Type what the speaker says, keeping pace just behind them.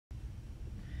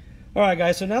All right,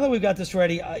 guys, so now that we've got this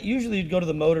ready, usually you'd go to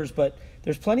the motors, but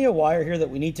there's plenty of wire here that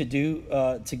we need to do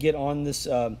to get on this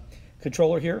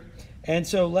controller here. And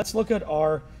so let's look at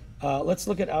our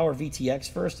VTX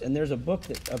first. And there's a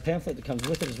pamphlet that comes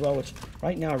with it as well, which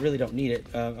right now I really don't need it.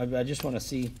 I just want to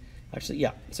see, actually,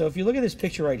 yeah. So if you look at this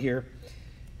picture right here,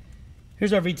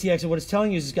 here's our VTX, and what it's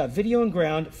telling you is it's got video and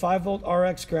ground, 5-volt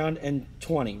RX ground, and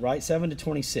 20, right? 7 to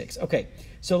 26. Okay,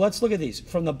 so let's look at these.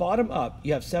 From the bottom up,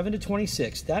 you have 7 to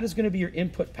 26. That is going to be your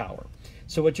input power.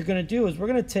 So what you're going to do is we're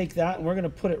going to take that and we're going to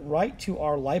put it right to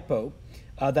our LiPo,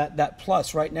 that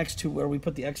plus right next to where we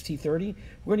put the XT30.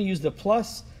 We're going to use the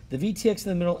plus, the VTX in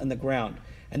the middle, and the ground.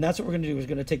 And that's what we're going to do. We're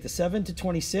going to take the 7 to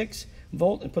 26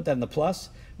 volt and put that in the plus.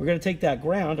 We're going to take that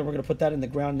ground and we're going to put that in the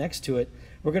ground next to it.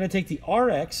 We're going to take the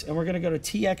RX and we're going to go to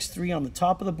TX3 on the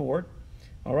top of the board.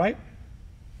 All right.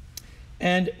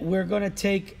 And we're going to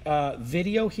take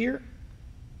video here.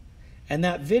 And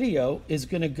that video is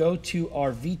going to go to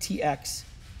our VTX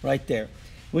right there,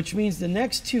 which means the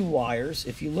next two wires,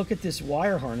 if you look at this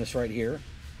wire harness right here,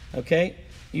 okay,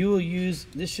 you will use,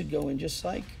 this should go in just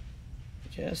like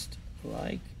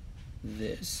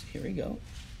this. Here we go.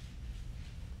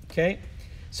 Okay,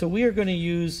 so we are going to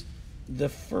use the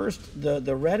first,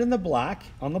 the red and the black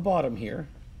on the bottom here.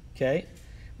 Okay,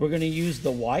 we're going to use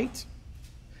the white.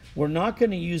 We're not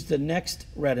going to use the next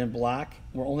red and black.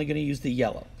 We're only going to use the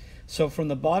yellow. So from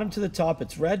the bottom to the top,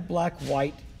 it's red, black,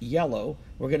 white, yellow.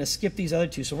 We're going to skip these other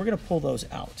two, so we're going to pull those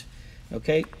out.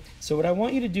 Okay, so what I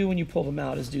want you to do when you pull them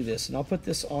out is do this, and I'll put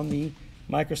this on the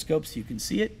microscope so you can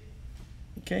see it.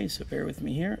 Okay, so bear with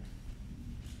me here.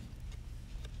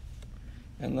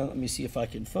 And let me see if I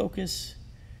can focus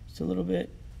just a little bit.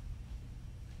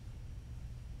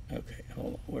 Okay,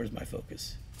 hold on. Where's my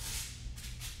focus?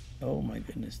 Oh my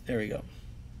goodness. There we go.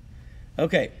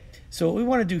 Okay, so what we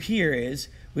want to do here is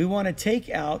we want to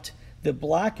take out the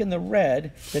black and the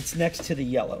red that's next to the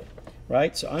yellow,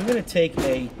 right? So I'm going to take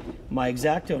my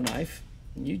X-Acto knife,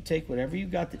 and you take whatever you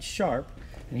got that's sharp,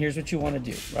 and here's what you want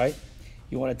to do, right?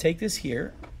 You want to take this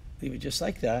here, leave it just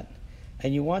like that,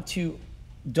 and you want to,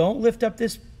 don't lift up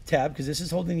this tab because this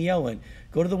is holding the yellow in.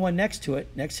 Go to the one next to it,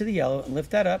 next to the yellow, and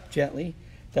lift that up gently.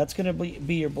 That's going to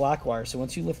be your black wire. So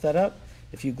once you lift that up,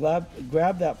 if you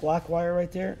grab that black wire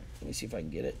right there, let me see if I can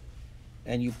get it,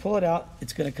 and you pull it out,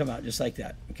 it's going to come out just like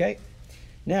that, okay?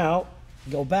 Now,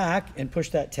 go back and push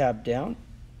that tab down.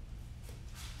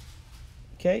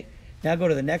 Okay, now go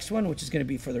to the next one, which is going to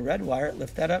be for the red wire.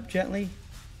 Lift that up gently.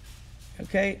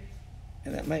 Okay,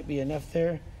 and that might be enough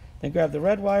there. Then grab the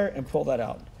red wire and pull that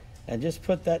out. And just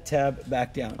put that tab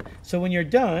back down. So when you're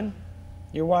done,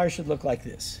 your wire should look like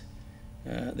this.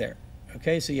 There.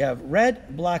 Okay, so you have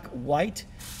red, black, white,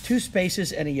 2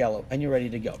 spaces, and a yellow, and you're ready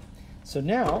to go. So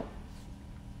now,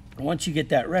 once you get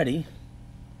that ready,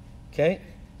 okay,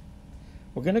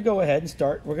 we're going to go ahead and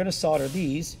start. We're going to solder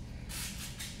these.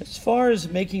 As far as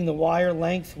making the wire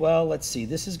length, well, let's see.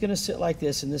 This is going to sit like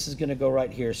this, and this is going to go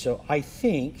right here. So I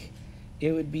think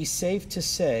it would be safe to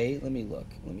say, let me look.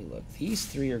 These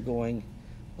 3 are going,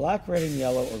 black, red, and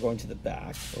yellow are going to the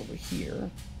back over here.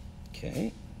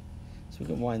 Okay, so we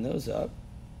can wind those up.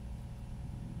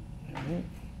 All right.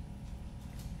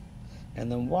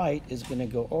 And then white is going to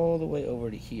go all the way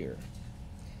over to here.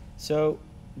 So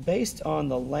based on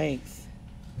the length,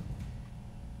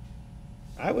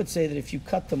 I would say that if you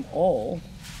cut them all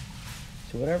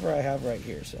to whatever I have right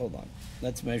here, so hold on,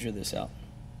 let's measure this out.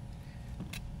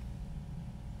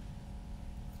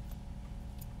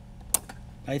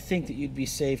 I think that you'd be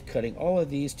safe cutting all of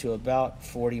these to about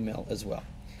 40 mil as well.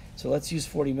 So let's use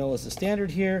 40 mil as the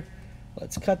standard here.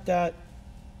 Let's cut that.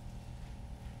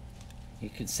 You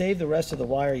can save the rest of the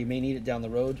wire. You may need it down the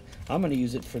road. I'm going to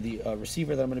use it for the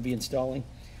receiver that I'm going to be installing.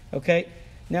 Okay,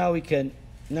 now we can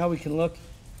look,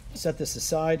 set this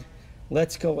aside.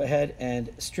 Let's go ahead and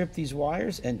strip these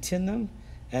wires and tin them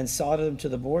and solder them to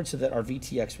the board so that our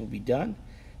VTX will be done.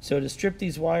 So to strip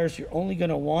these wires, you're only going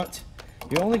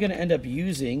to end up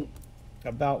using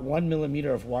about 1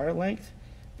 millimeter of wire length,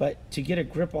 but to get a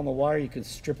grip on the wire, you can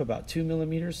strip about 2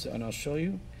 millimeters, and I'll show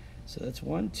you. So that's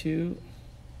 1, 2,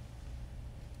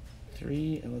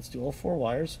 3, and let's do all 4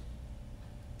 wires.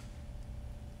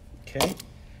 Okay,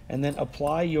 and then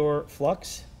apply your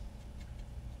flux.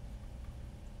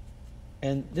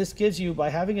 And this gives you, by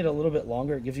having it a little bit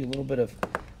longer, it gives you a little bit of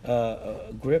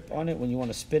grip on it when you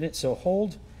want to spin it. So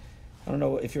hold, I don't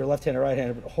know if you're left-handed or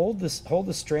right-handed, but hold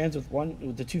the strands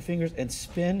with the 2 fingers and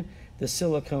spin the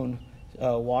silicone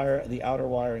wire, the outer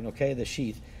wiring, okay, the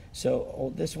sheath. So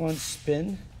hold this one,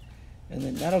 spin, and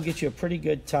then that'll get you a pretty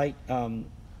good tight,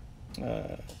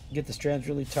 get the strands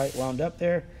really tight wound up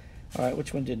there. All right,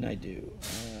 which one didn't I do?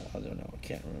 I don't know. I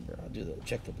can't remember. I'll do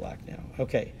check the black now.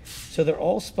 Okay, so they're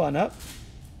all spun up.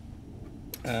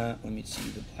 Let me see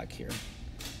the black here.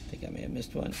 I think I may have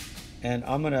missed one. And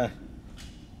let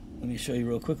me show you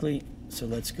real quickly. So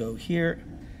let's go here,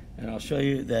 and I'll show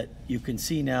you that you can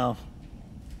see now.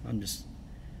 I'm just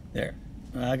there.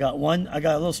 I got a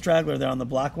little straggler there on the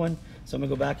black one. So I'm gonna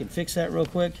go back and fix that real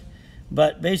quick.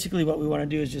 But basically what we wanna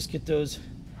do is just get those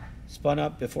spun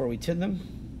up before we tin them.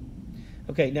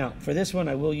 Okay, now for this one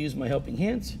I will use my helping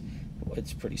hands.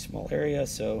 It's a pretty small area,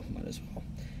 so might as well.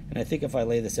 And I think if I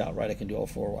lay this out right, I can do all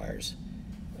 4 wires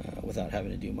without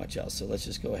having to do much else. So let's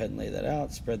just go ahead and lay that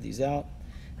out, spread these out,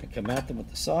 and come at them with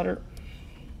the solder.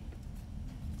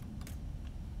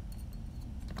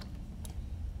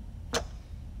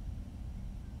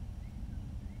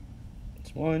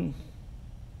 It's 1,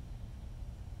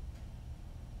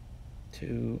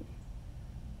 2,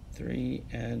 3,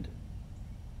 and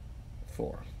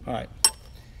 4. All right.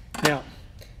 Now,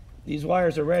 these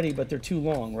wires are ready, but they're too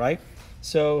long, right?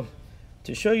 So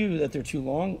to show you that they're too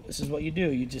long, this is what you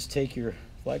do. You just take your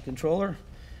flight controller,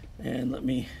 and let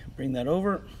me bring that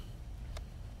over.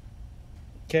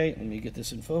 Okay, let me get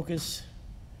this in focus.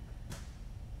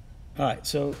 All right,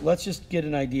 so let's just get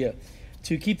an idea.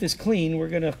 To keep this clean, we're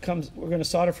gonna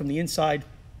solder from the inside.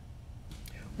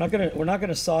 We're not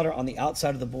gonna solder on the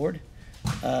outside of the board.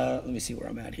 Let me see where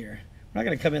I'm at here. We're not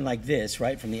going to come in like this,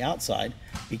 right, from the outside,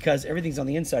 because everything's on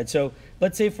the inside. So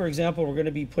let's say, for example, we're going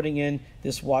to be putting in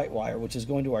this white wire, which is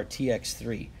going to our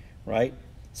TX3, right?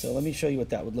 So let me show you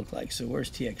what that would look like. So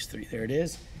where's TX3? There it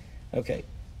is. Okay,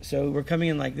 so we're coming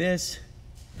in like this.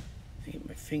 Get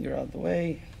my finger out of the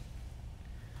way.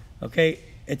 Okay,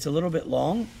 it's a little bit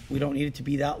long. We don't need it to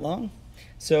be that long.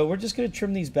 So we're just going to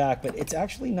trim these back, but it's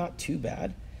actually not too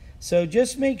bad. So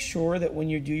just make sure that when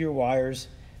you do your wires,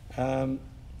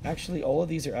 actually, all of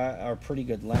these are pretty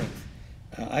good length.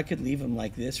 I could leave them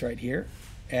like this right here,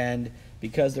 and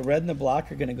because the red and the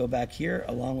black are going to go back here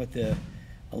along with the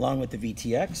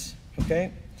VTX.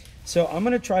 Okay, so I'm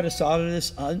going to try to solder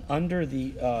this under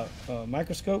the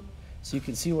microscope so you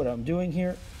can see what I'm doing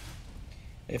here.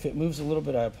 If it moves a little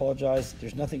bit, I apologize.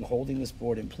 There's nothing holding this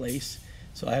board in place,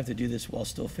 so I have to do this while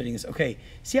still fitting this. Okay,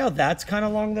 see how that's kind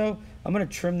of long though? I'm going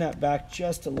to trim that back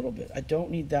just a little bit. I don't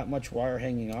need that much wire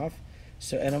hanging off.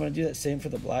 So, and I'm going to do that same for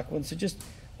the black one. So just,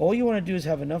 all you want to do is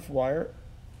have enough wire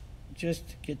just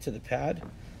to get to the pad.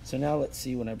 So now let's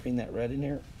see when I bring that red in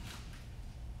here.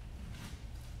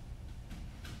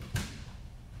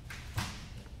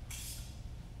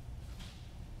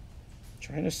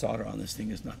 Trying to solder on this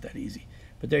thing is not that easy.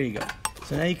 But there you go.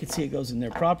 So now you can see it goes in there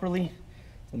properly.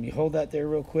 Let me hold that there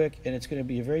real quick, and it's going to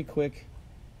be a very quick.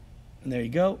 And there you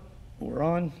go. We're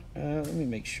on. Let me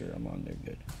make sure I'm on there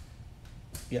good.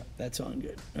 Yeah, that's on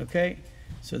good. Okay,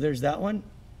 so there's that one.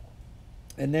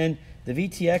 And then the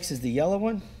VTX is the yellow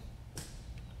one.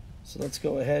 So let's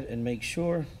go ahead and make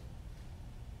sure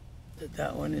that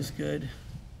that one is good.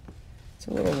 It's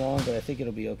a little long, but I think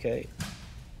it'll be okay.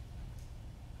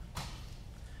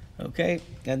 Okay,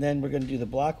 and then we're going to do the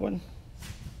black one.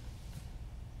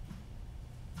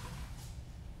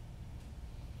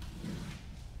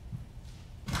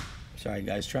 Sorry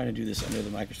guys, trying to do this under the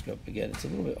microscope again. It's a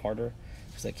little bit harder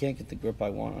because I can't get the grip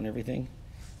I want on everything.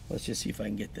 Let's just see if I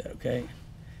can get that, okay?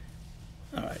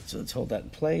 All right, so let's hold that in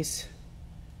place.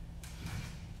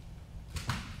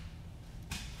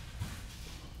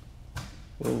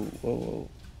 Whoa, whoa, whoa.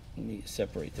 Let me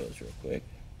separate those real quick.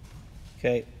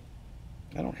 Okay,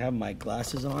 I don't have my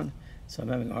glasses on, so I'm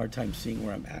having a hard time seeing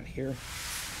where I'm at here.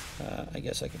 I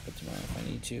guess I can put them on if I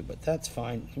need to, but that's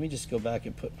fine. Let me just go back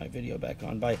and put my video back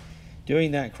on. By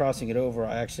doing that and crossing it over,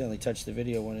 I accidentally touched the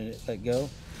video when it let go.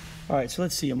 All right, so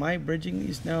let's see. Am I bridging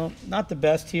these now? Not the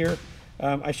best here.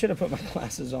 I should have put my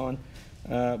glasses on,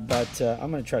 but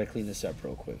I'm going to try to clean this up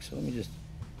real quick. So let me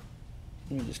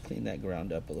just clean that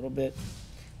ground up a little bit.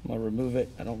 I'm going to remove it.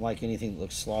 I don't like anything that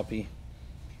looks sloppy.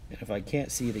 And if I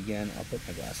can't see it again, I'll put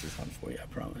my glasses on for you, I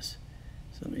promise.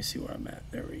 So let me see where I'm at.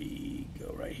 There we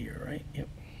go, right here, right? Yep.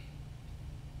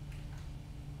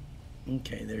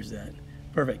 Okay, there's that.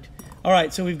 Perfect. All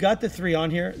right, so we've got the 3 on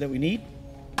here that we need.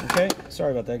 Okay,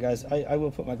 sorry about that, guys. I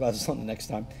will put my glasses on the next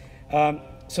time.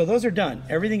 So those are done.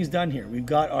 Everything's done here. We've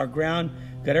got our ground,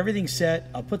 got everything set.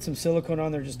 I'll put some silicone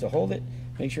on there just to hold it,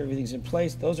 make sure everything's in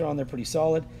place. Those are on there pretty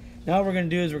solid. Now what we're going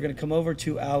to do is we're going to come over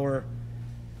to our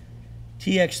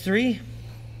TX3.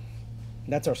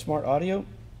 That's our smart audio.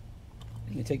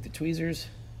 Let me take the tweezers.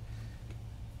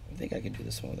 I think I can do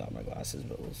this one without my glasses,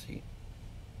 but we'll see.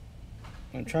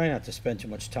 I'm trying not to spend too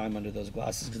much time under those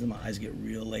glasses because my eyes get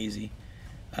real lazy.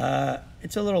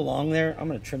 It's a little long there. I'm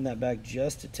going to trim that back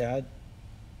just a tad.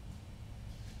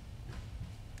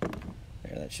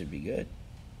 That should be good.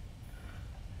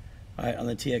 All right, on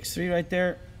the TX3 right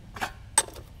there.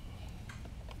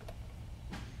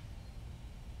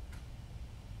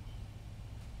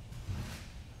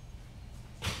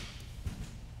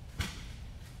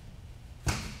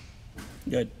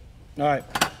 Good. All right.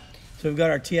 So we've got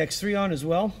our TX3 on as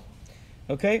well.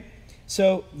 Okay.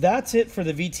 So that's it for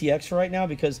the VTX for right now,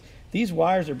 because these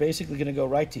wires are basically going to go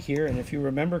right to here. And if you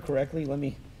remember correctly, let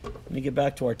me get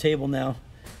back to our table now.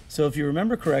 So if you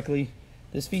remember correctly,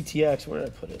 this VTX, where did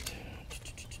I put it?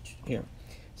 Here.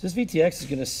 So this VTX is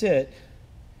going to sit.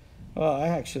 Well, I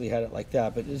actually had it like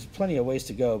that, but there's plenty of ways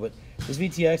to go. But this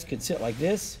VTX could sit like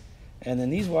this, and then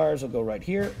these wires will go right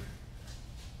here.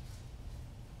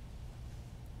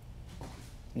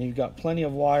 And you've got plenty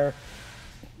of wire,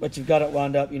 but you've got it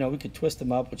wound up. You know, we could twist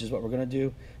them up, which is what we're going to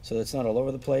do, so it's not all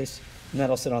over the place, and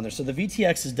that'll sit on there. So the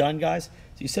VTX is done, guys.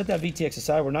 So you set that VTX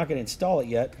aside. We're not going to install it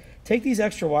yet. Take these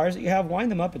extra wires that you have,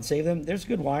 wind them up and save them. There's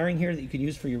good wiring here that you can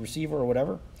use for your receiver or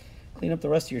whatever. Clean up the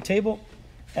rest of your table.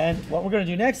 And what we're going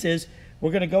to do next is we're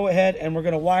going to go ahead and we're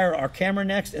going to wire our camera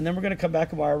next, and then we're going to come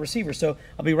back and wire our receiver. So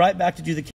I'll be right back to do the